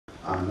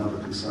another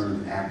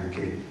concerned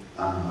advocate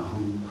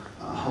who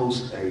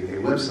hosts a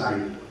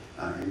website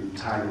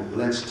entitled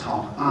Let's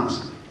Talk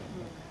Honestly.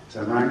 Is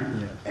that right?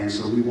 Yeah. And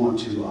so we want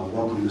to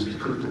welcome Mr.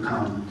 Cook to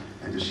come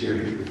and to share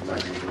his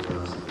reflections with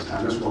us at this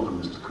time. Let's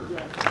welcome Mr. Cook.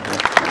 Yeah.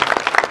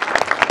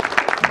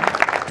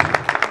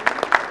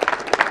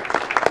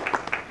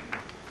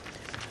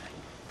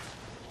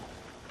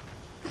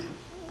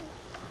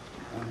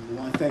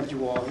 Thank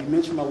you all. He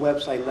mentioned my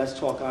website, Let's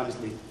Talk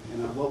Honestly.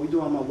 And what we do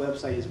on my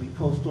website is we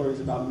post stories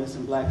about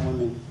missing black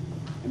women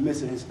and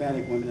missing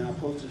Hispanic women. And I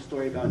posted a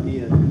story about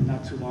Nia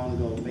not too long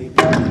ago,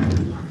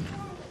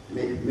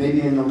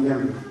 maybe in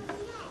November.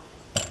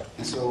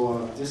 And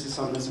so this is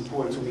something that's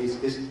important to me.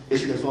 This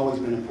issue that's always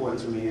been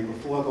important to me. And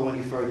before I go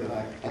any further,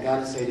 I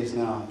got to say this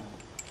now.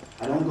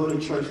 I don't go to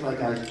church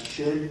like I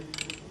should,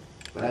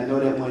 but I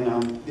know that when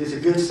there's a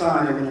good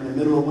sign that when in the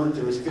middle of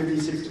winter it's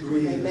 56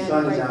 degrees and the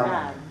sun is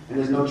out, and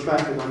there's no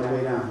traffic on the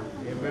way down.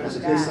 That's a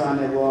good sign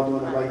that we're all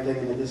doing the right thing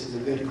and that this is a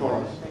good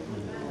cause.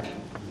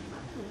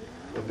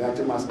 But back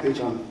to my speech.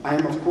 I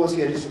am, of course,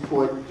 here to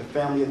support the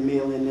family of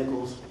Mia Lynn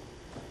Nichols.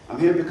 I'm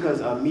here because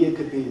Mia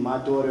could be my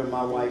daughter,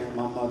 my wife,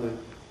 my mother,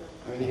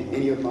 or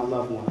any of my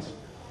loved ones.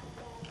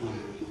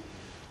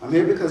 I'm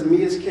here because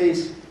Mia's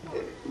case,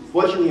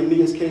 fortunately in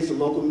Mia's case, the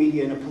local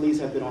media and the police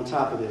have been on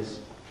top of this.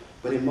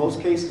 But in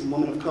most cases,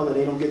 women of color,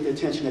 they don't get the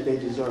attention that they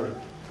deserve.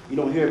 You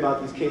don't hear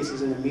about these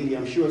cases in the media.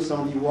 I'm sure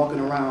some of you walking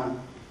around,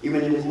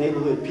 even in this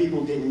neighborhood,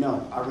 people didn't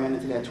know. I ran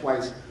into that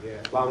twice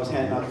while I was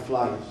handing out the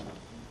flyers.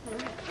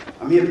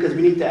 I'm here because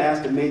we need to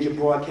ask the major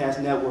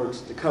broadcast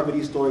networks to cover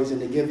these stories and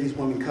to give these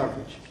women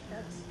coverage.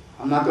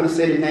 I'm not going to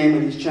say the name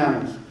of these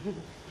channels,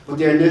 but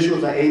their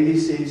initials are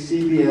ABC,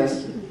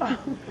 CBS,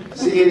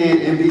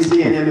 CNN,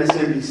 NBC, and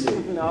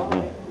MSNBC.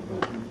 No.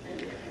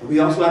 We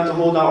also have to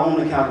hold our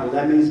own accountable.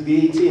 That means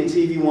BET and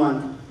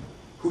TV1,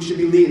 who should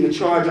be leading the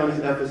charge on these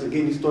efforts and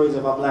getting these stories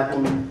about black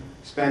women,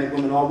 Hispanic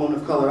women, all women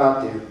of color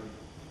out there.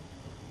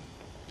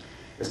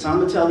 It's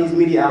time to tell these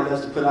media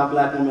outlets to put our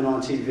black women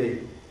on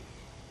TV.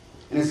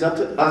 And it's up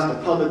to us,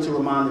 the public, to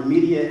remind the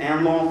media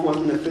and law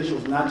enforcement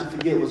officials not to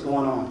forget what's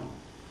going on.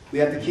 We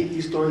have to keep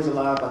these stories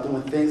alive by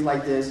doing things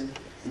like this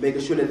and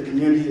making sure that the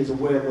community is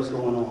aware of what's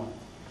going on.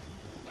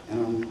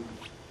 And,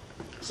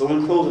 so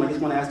in closing, I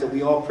just want to ask that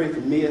we all pray for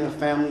Mia, her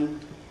family,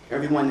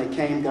 everyone that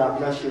came. God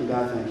bless you and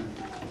God thank you.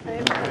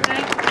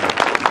 Thank you.